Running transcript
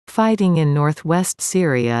Fighting in northwest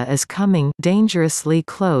Syria is coming dangerously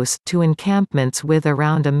close to encampments with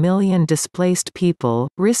around 1 million displaced people,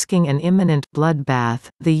 risking an imminent bloodbath,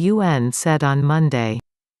 the UN said on Monday.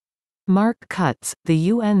 Mark Cutts, the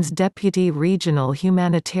UN's Deputy Regional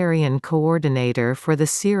Humanitarian Coordinator for the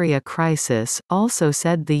Syria crisis, also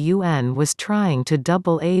said the UN was trying to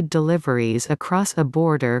double aid deliveries across a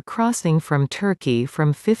border crossing from Turkey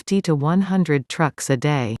from 50 to 100 trucks a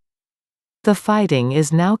day. The fighting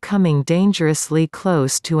is now coming dangerously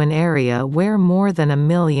close to an area where more than 1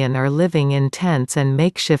 million are living in tents and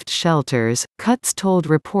makeshift shelters, Cutts told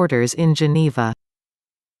reporters in Geneva.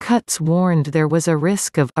 Cutts warned there was a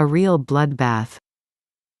risk of a real bloodbath.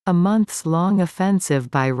 A months-long offensive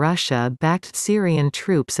by Russia-backed Syrian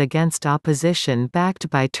troops against opposition backed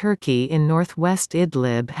by Turkey in northwest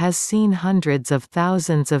Idlib has seen hundreds of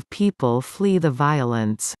thousands of people flee the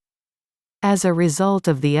violence. As a result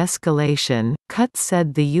of the escalation, Cutts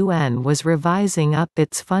said the UN was revising up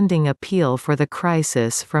its funding appeal for the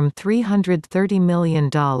crisis from $330 million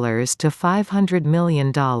to $500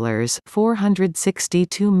 million,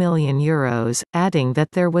 €462 million, adding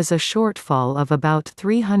that there was a shortfall of about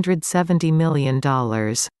 $370 million.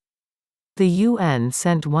 The UN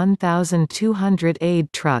sent 1,200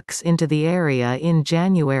 aid trucks into the area in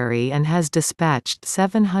January and has dispatched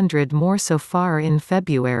 700 more so far in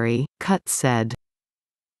February, Cutts said.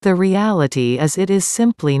 The reality is it is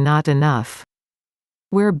simply not enough.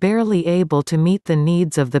 We're barely able to meet the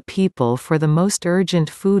needs of the people for the most urgent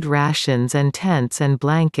food rations and tents and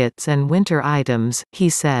blankets and winter items, he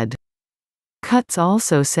said. Cutts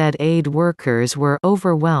also said aid workers were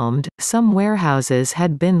overwhelmed, some warehouses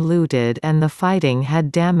had been looted and the fighting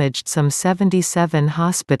had damaged some 77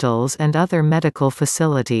 hospitals and other medical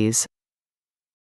facilities.